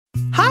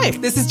Hi,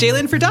 this is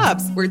Jalen for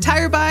Dobbs, where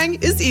tire buying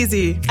is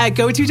easy. At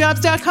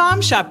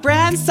GoToDobbs.com, shop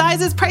brands,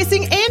 sizes,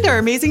 pricing, and our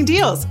amazing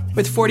deals.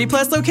 With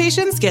 40-plus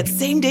locations, get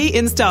same-day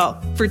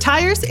install. For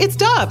tires, it's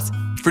Dobbs.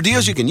 For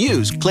deals you can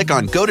use, click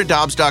on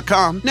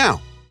GoToDobbs.com now.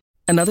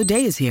 Another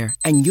day is here,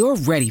 and you're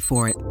ready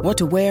for it. What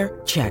to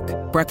wear? Check.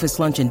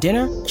 Breakfast, lunch, and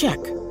dinner?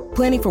 Check.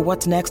 Planning for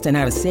what's next and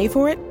how to save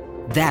for it?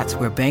 That's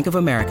where Bank of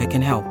America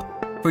can help.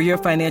 For your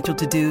financial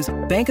to-dos,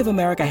 Bank of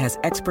America has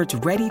experts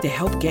ready to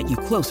help get you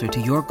closer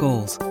to your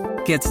goals.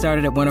 Get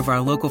started at one of our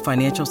local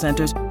financial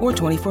centers or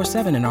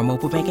 24/7 in our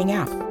mobile banking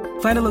app.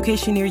 Find a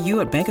location near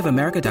you at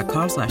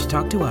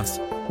bankofamerica.com/talktous.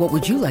 What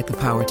would you like the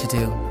power to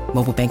do?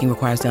 Mobile banking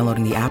requires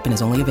downloading the app and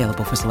is only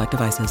available for select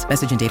devices.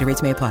 Message and data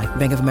rates may apply.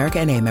 Bank of America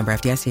N.A., member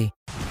FDIC.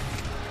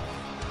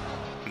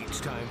 It's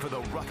time for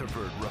the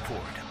Rutherford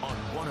Report on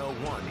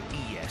 101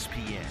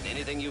 ESPN.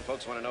 Anything you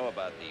folks want to know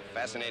about the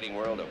fascinating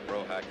world of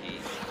pro hockey,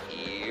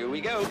 here we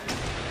go.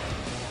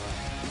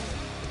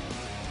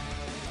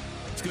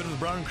 Let's go to the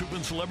Brown and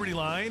Crouppen Celebrity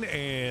Line,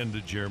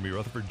 and Jeremy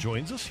Rutherford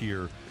joins us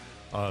here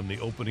on the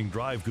opening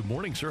drive. Good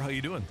morning, sir. How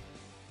you doing?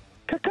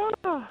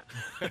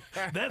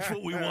 That's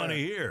what we want to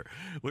hear.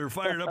 We're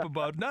fired up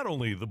about not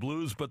only the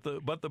Blues but the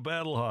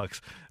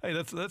Battlehawks. Hey,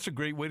 that's a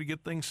great way to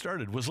get things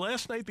started. Was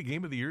last night the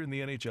game of the year in the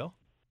NHL?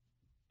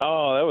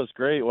 Oh, that was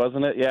great,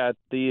 wasn't it? Yeah,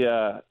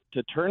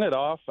 to turn it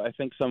off, I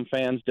think some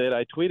fans did.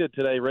 I tweeted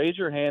today, raise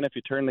your hand if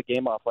you turned the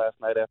game off last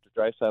night after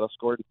Draisaitl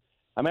scored.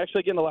 I'm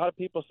actually getting a lot of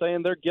people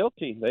saying they're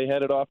guilty. They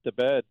headed off to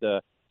bed.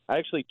 I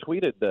actually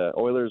tweeted the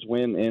Oilers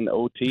win in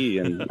OT,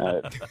 and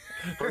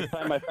first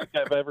time I think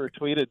I've ever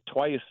tweeted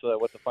twice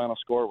what the final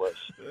score was.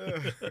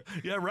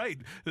 Yeah, right,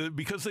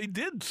 because they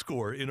did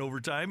score in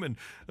overtime, and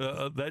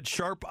that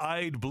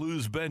sharp-eyed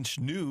Blues bench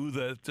knew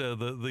that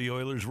the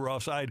Oilers were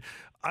offside.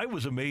 I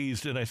was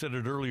amazed, and I said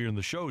it earlier in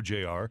the show,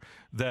 JR,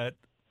 that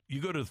you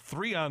go to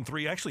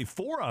 3-on-3, actually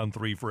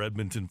 4-on-3 for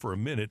Edmonton for a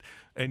minute,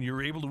 and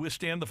you're able to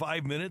withstand the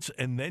 5 minutes,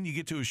 and then you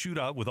get to a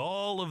shootout with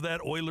all of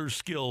that Oilers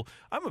skill.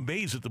 I'm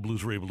amazed that the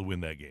Blues were able to win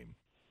that game.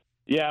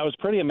 Yeah, it was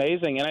pretty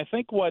amazing. And I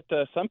think what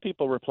some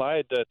people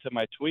replied to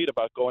my tweet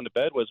about going to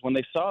bed was when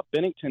they saw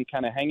Binnington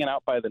kind of hanging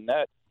out by the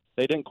net,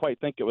 they didn't quite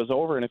think it was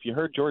over. And if you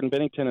heard Jordan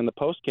Binnington in the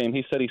postgame,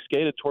 he said he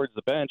skated towards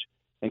the bench,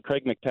 and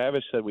Craig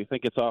McTavish said, we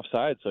think it's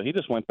offside. So he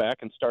just went back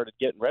and started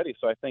getting ready.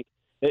 So I think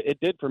it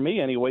did for me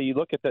anyway. You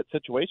look at that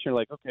situation, you're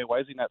like, okay, why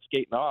is he not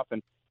skating off?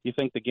 And you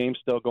think the game's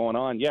still going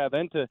on. Yeah,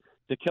 then to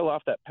kill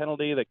off that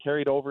penalty that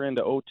carried over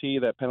into OT,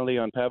 that penalty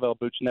on Pavel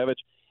Buchnevich,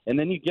 and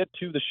then you get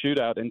to the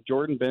shootout, and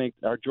Jordan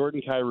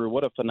Kyrou,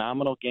 what a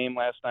phenomenal game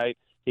last night.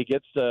 He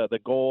gets the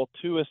goal,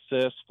 2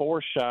 assists,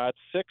 4 shots,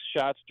 6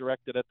 shots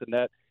directed at the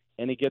net,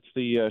 and he gets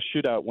the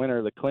shootout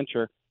winner, the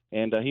clincher.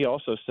 And he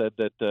also said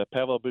that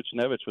Pavel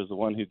Buchnevich was the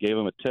one who gave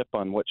him a tip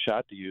on what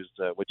shot to use,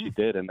 which he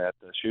did in that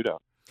shootout.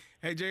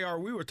 Hey, JR,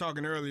 we were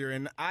talking earlier,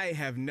 and I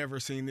have never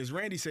seen this.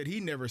 Randy said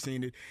he never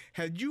seen it.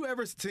 Had you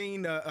ever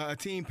seen a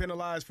team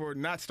penalized for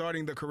not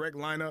starting the correct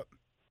lineup?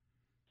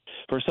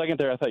 For a second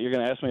there, I thought you were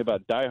going to ask me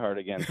about Die Hard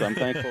again, so I'm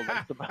thankful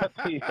that's about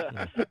the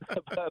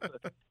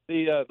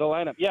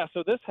lineup. Yeah,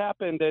 so this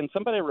happened, and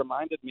somebody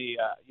reminded me,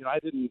 I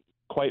didn't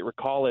quite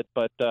recall it,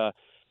 but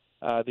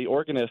the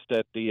organist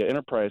at the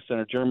Enterprise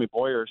Center, Jeremy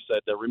Boyer,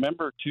 said,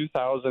 remember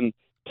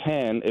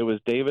 2010, it was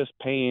Davis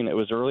Payne. It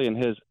was early in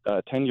his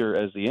tenure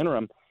as the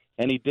interim.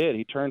 And he did.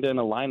 He turned in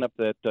a lineup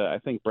that I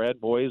think Brad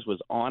Boyes was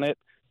on it,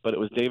 but it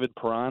was David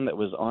Perron that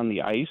was on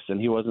the ice,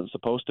 and he wasn't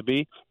supposed to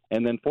be.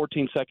 And then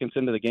 14 seconds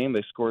into the game,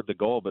 they scored the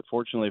goal. But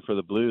fortunately for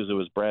the Blues, it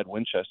was Brad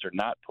Winchester,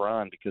 not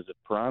Perron, because if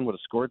Perron would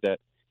have scored that,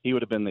 he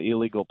would have been the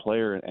illegal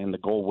player, and the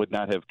goal would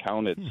not have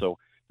counted. So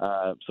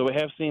we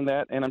have seen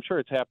that, and I'm sure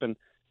it's happened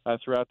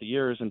throughout the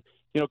years. And,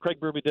 Craig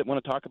Berube didn't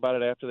want to talk about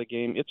it after the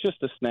game. It's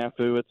just a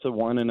snafu. It's a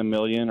 1 in a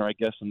million, or I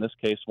guess in this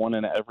case, 1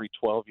 in every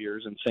 12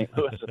 years in St.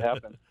 Louis it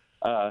happens.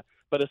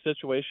 But a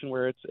situation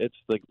where it's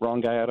the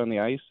wrong guy out on the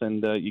ice,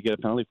 and you get a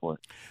penalty for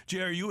it.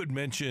 JR, you had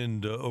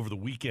mentioned over the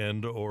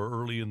weekend or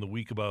early in the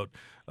week about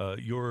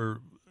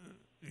your,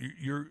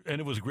 and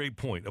it was a great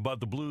point, about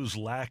the Blues'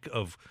 lack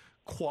of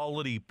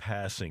quality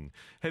passing.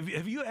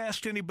 Have you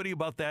asked anybody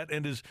about that?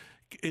 And is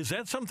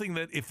that something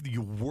that if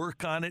you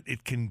work on it,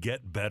 it can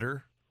get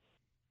better?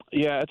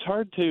 Yeah, it's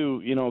hard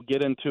to,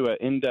 get into an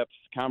in-depth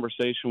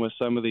conversation with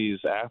some of these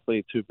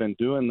athletes who've been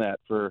doing that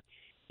for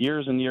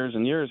years and years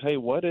and years. Hey,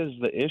 what is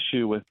the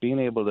issue with being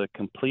able to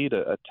complete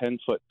a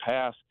 10-foot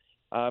pass?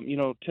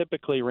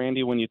 Typically,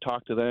 Randy, when you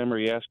talk to them or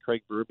you ask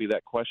Craig Berube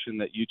that question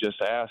that you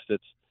just asked,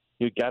 it's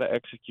you got to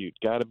execute,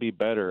 got to be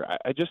better.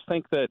 I just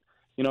think that,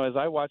 as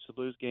I watched the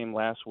Blues game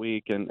last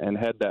week and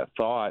had that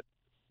thought,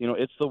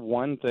 it's the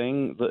one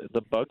thing,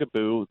 the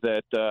bugaboo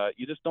that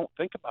you just don't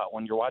think about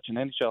when you're watching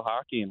NHL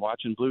hockey and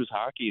watching Blues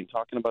hockey and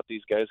talking about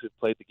these guys who've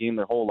played the game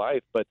their whole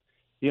life. But,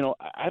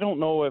 I don't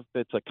know if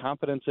it's a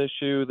confidence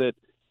issue that,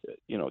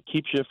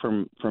 keeps you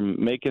from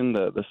making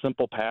the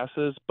simple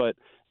passes, but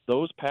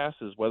those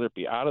passes, whether it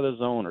be out of the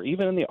zone or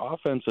even in the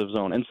offensive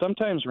zone, and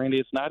sometimes, Randy,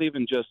 it's not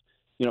even just,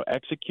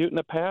 executing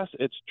a pass,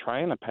 it's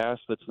trying a pass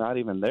that's not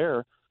even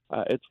there.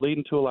 it's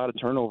leading to a lot of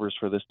turnovers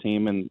for this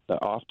team, and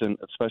often,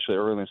 especially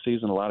early in the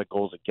season, a lot of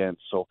goals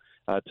against. So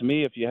to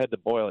me, if you had to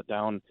boil it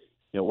down,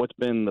 what's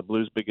been the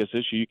Blues' biggest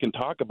issue? You can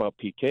talk about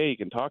PK, you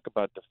can talk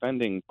about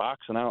defending,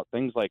 boxing out,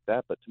 things like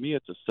that, but to me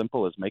it's as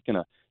simple as making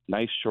a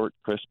nice, short,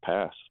 crisp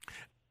pass.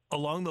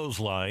 Along those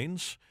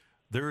lines,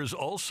 there is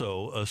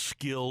also a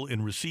skill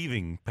in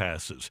receiving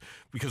passes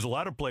because a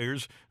lot of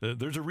players,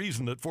 there's a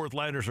reason that fourth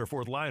liners are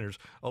fourth liners.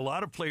 A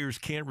lot of players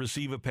can't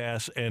receive a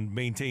pass and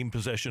maintain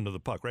possession of the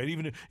puck, right?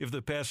 Even if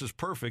the pass is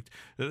perfect.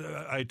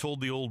 I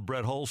told the old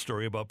Brett Hull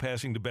story about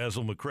passing to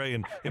Basil McRae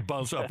and it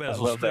bounced off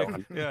Basil's stick.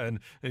 Yeah,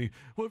 and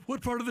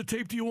what part of the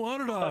tape do you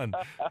want it on?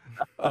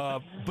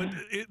 But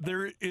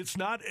it's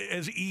not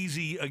as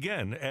easy,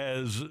 again,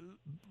 as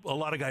a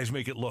lot of guys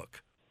make it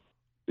look.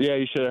 Yeah,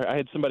 you should. I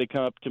had somebody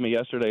come up to me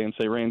yesterday and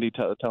say, Randy,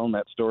 tell them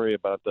that story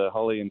about the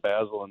Hully and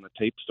Basil and the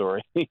tape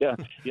story.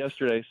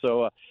 Yesterday.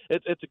 So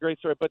it's a great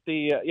story. But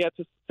it's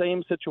the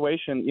same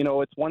situation.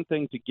 It's one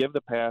thing to give the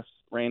pass,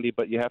 Randy,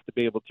 but you have to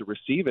be able to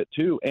receive it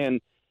too.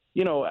 And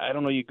I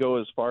don't know, you go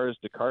as far as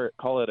to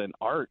call it an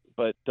art,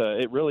 but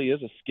it really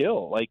is a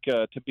skill. Like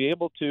to be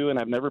able to, and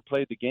I've never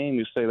played the game,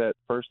 you say that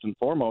first and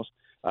foremost,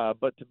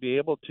 but to be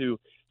able to,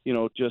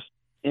 just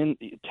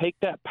take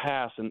that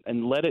pass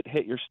and let it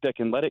hit your stick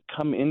and let it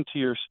come into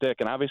your stick.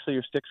 And obviously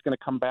your stick's going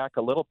to come back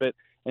a little bit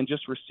and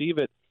just receive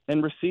it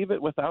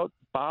without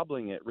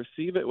bobbling it,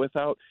 receive it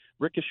without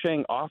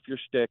ricocheting off your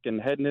stick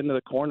and heading into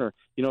the corner.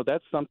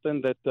 That's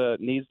something that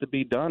needs to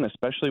be done,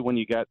 especially when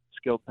you got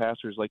skilled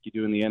passers like you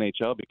do in the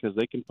NHL, because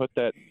they can put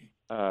that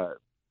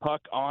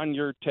puck on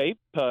your tape.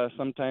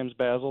 Sometimes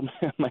Basil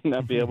might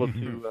not be able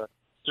to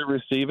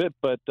receive it,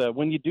 but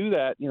when you do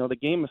that, the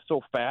game is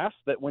so fast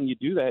that when you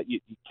do that, you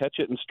catch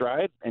it in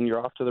stride and you're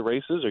off to the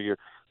races, or you're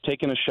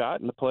taking a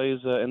shot and the play's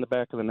in the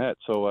back of the net.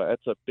 So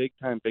that's a big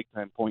time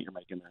point you're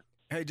making there.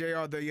 Hey,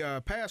 JR,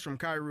 the pass from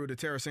Kyrou to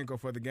Tarasenko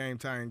for the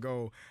game-tying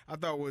goal, I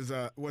thought was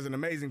an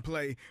amazing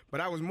play,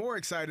 but I was more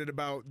excited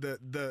about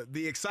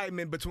the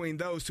excitement between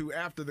those two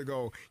after the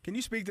goal. Can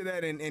you speak to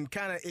that? And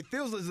kind of, it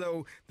feels as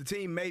though the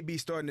team may be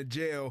starting to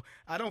gel.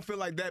 I don't feel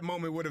like that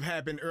moment would have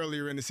happened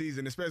earlier in the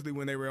season, especially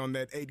when they were on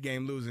that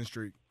 8-game losing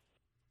streak.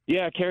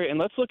 Yeah, Kerry, and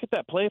let's look at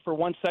that play for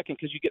 1 second,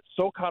 because you get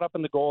so caught up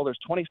in the goal. There's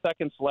 20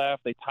 seconds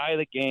left. They tie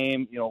the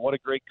game. What a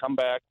great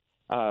comeback,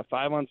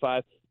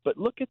 5-on-5. But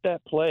look at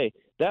that play.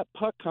 That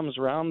puck comes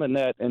around the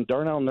net, and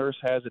Darnell Nurse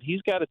has it.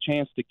 He's got a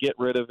chance to get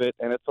rid of it,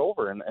 and it's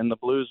over, and the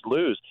Blues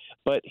lose.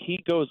 But he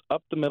goes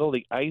up the middle of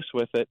the ice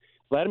with it.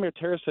 Vladimir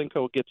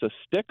Tarasenko gets a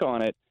stick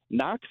on it,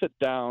 knocks it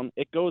down.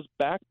 It goes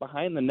back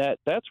behind the net.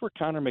 That's where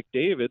Connor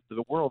McDavid,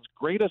 the world's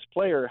greatest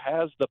player,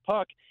 has the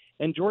puck.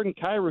 And Jordan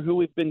Kyrou, who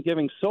we've been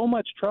giving so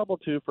much trouble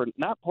to for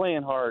not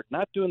playing hard,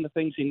 not doing the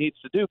things he needs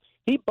to do,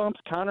 he bumps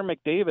Connor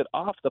McDavid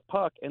off the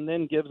puck and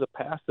then gives a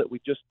pass that we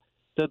just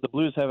said the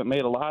Blues haven't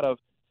made a lot of,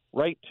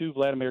 right to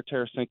Vladimir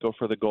Tarasenko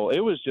for the goal. It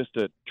was just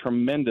a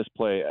tremendous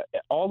play.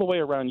 All the way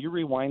around, you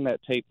rewind that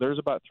tape, there's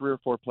about 3 or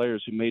 4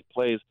 players who made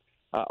plays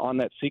on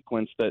that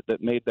sequence that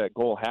made that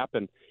goal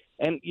happen.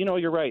 And,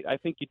 you're right. I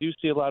think you do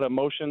see a lot of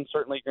emotion.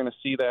 Certainly you're going to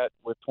see that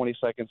with 20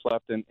 seconds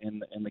left in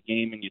the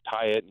game, and you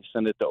tie it and you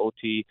send it to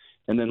OT,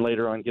 and then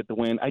later on get the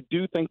win. I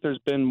do think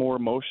there's been more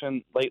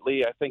emotion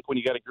lately. I think when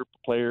you got a group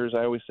of players,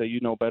 I always say you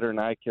know better than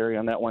I, Carry,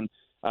 on that one,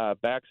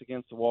 backs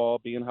against the wall,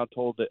 being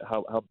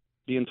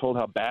told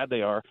how bad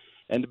they are,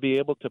 and to be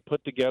able to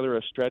put together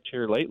a stretch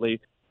here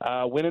lately,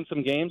 winning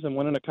some games and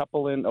winning a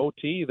couple in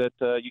OT,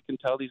 that you can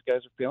tell these guys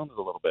are feeling it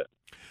a little bit.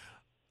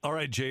 All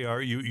right,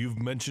 JR,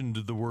 you've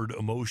mentioned the word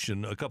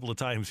emotion a couple of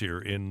times here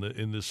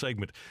in this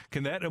segment.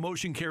 Can that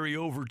emotion carry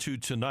over to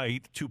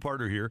tonight,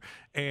 two-parter here?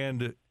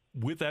 And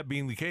with that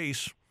being the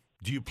case,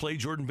 do you play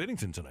Jordan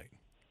Binnington tonight?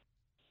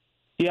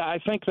 Yeah, I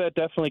think that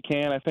definitely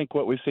can. I think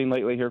what we've seen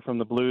lately here from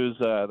the Blues,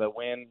 the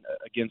win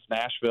against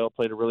Nashville,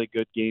 played a really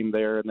good game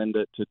there, and then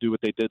to do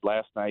what they did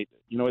last night,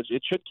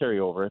 it should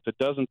carry over. If it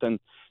doesn't, then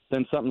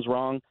something's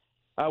wrong.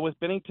 With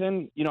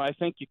Binnington, I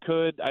think you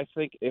could. I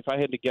think if I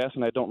had to guess,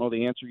 and I don't know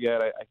the answer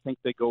yet, I think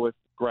they go with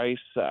Greiss.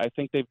 I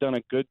think they've done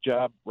a good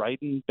job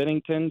riding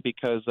Binnington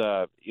because,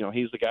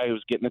 he's the guy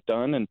who's getting it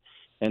done,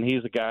 and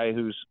he's the guy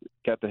who's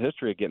got the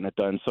history of getting it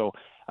done. So,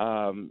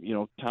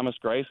 Thomas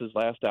Greiss's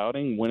last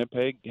outing,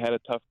 Winnipeg, had a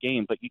tough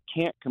game, but you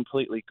can't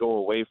completely go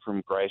away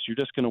from Greiss. You're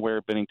just going to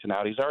wear Binnington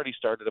out. He's already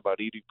started about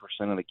 80%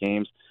 of the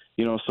games,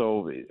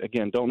 so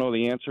again, don't know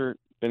the answer.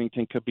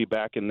 Binnington could be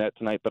back in net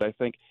tonight, but I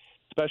think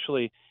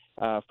especially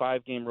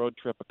 5-game road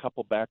trip, a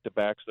couple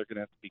back-to-backs, they're going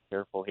to have to be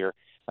careful here.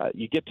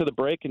 You get to the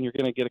break and you're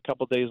going to get a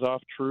couple days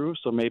off, true,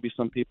 so maybe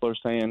some people are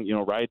saying,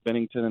 ride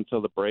Binnington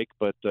until the break,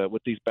 but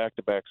with these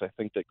back-to-backs, I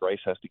think that Greiss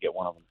has to get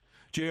one of them.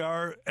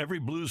 JR, every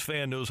Blues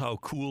fan knows how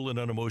cool and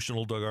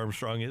unemotional Doug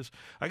Armstrong is.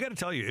 I got to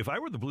tell you, if I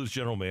were the Blues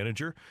general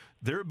manager,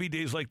 there would be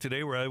days like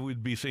today where I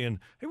would be saying,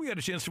 hey, we got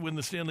a chance to win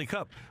the Stanley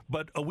Cup.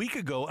 But a week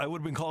ago, I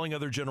would have been calling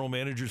other general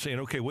managers saying,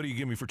 okay, what do you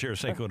give me for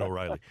Tarasenko and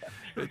O'Reilly?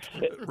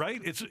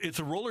 Right? It's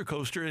a roller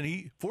coaster,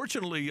 and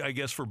fortunately, I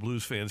guess for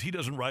Blues fans, he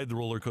doesn't ride the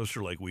roller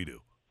coaster like we do.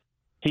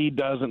 He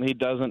doesn't.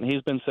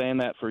 He's been saying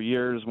that for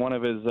years. One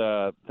of his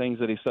things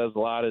that he says a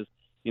lot is,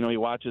 he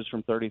watches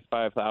from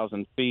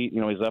 35,000 feet.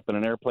 He's up in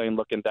an airplane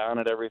looking down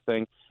at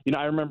everything.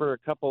 I remember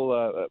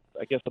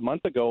a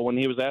month ago when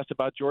he was asked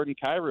about Jordan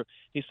Kyrou,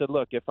 he said,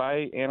 look, if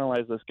I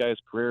analyze this guy's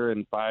career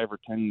in 5 or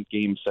 10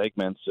 game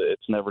segments,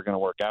 it's never going to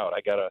work out.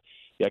 I got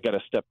to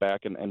step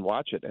back and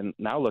watch it. And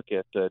now look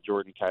at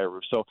Jordan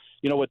Kyrou. So,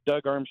 what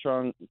Doug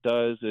Armstrong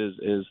does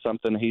is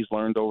something he's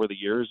learned over the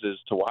years, is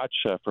to watch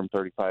from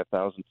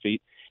 35,000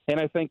 feet. And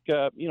I think,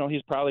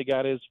 he's probably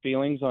got his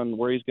feelings on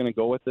where he's going to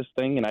go with this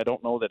thing. And I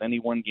don't know that any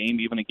one game,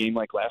 even a game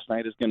like last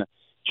night, is going to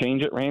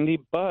change it, Randy.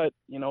 But,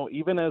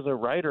 even as a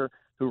writer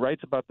who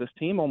writes about this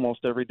team almost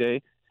every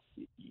day,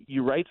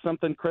 you write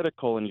something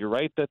critical, and you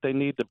write that they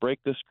need to break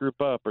this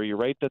group up, or you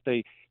write that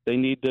they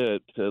need to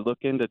look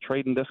into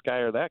trading this guy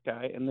or that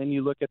guy. And then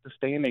you look at the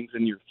standings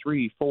and you're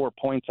 3-4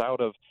 points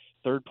out of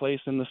third place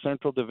in the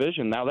Central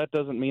Division. Now, that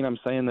doesn't mean I'm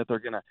saying that they're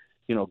going to,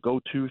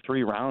 go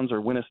 2-3 rounds or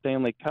win a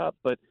Stanley Cup,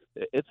 but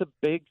it's a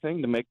big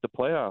thing to make the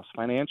playoffs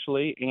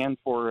financially and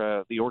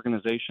for the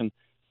organization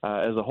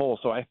as a whole.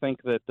 So I think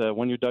that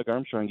when you're Doug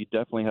Armstrong, you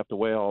definitely have to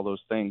weigh all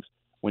those things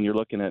when you're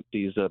looking at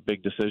these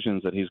big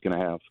decisions that he's going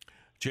to have.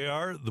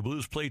 JR, the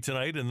Blues play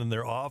tonight, and then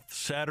they're off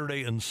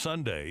Saturday and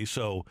Sunday.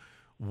 So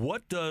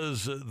what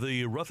does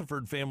the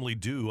Rutherford family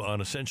do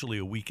on essentially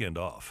a weekend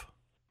off?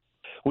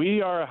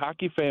 We are a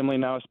hockey family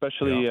now,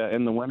 especially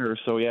in the winter.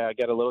 So, I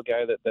got a little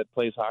guy that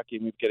plays hockey,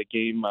 and we've got a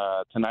game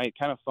tonight.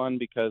 Kind of fun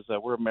because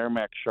we're a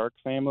Merrimack Shark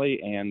family,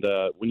 and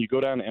when you go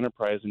down to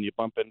Enterprise and you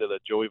bump into the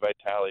Joey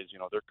Vitales,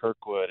 they're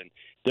Kirkwood and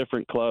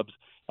different clubs,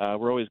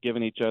 we're always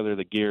giving each other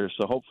the gear.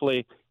 So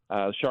hopefully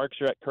the Sharks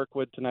are at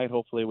Kirkwood tonight.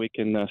 Hopefully we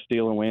can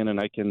steal a win,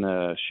 and I can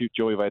shoot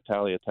Joey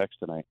Vitale a text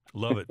tonight.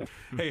 Love it.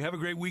 Hey, have a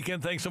great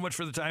weekend. Thanks so much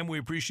for the time. We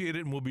appreciate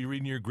it, and we'll be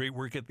reading your great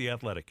work at The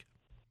Athletic.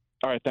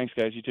 All right, thanks,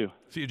 guys. You too.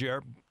 See you, JR.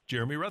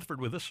 Jeremy Rutherford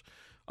with us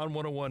on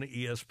 101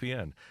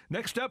 ESPN.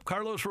 Next up,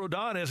 Carlos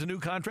Rodon has a new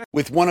contract.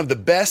 With one of the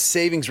best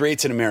savings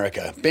rates in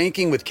America,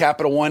 banking with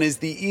Capital One is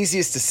the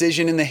easiest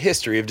decision in the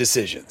history of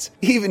decisions.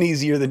 Even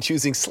easier than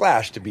choosing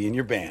Slash to be in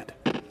your band.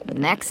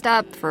 Next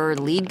up for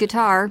lead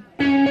guitar.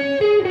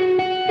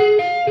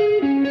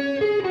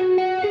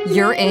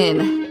 You're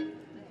in.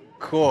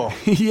 Cool.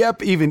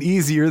 Yep, even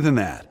easier than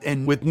that.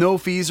 And with no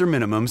fees or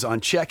minimums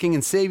on checking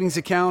and savings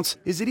accounts,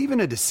 is it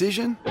even a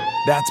decision?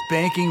 That's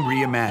banking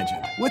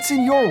reimagined. What's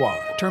in your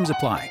wallet? Terms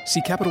apply.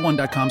 See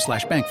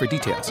CapitalOne.com/bank for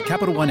details.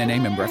 Capital One N.A.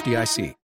 member FDIC.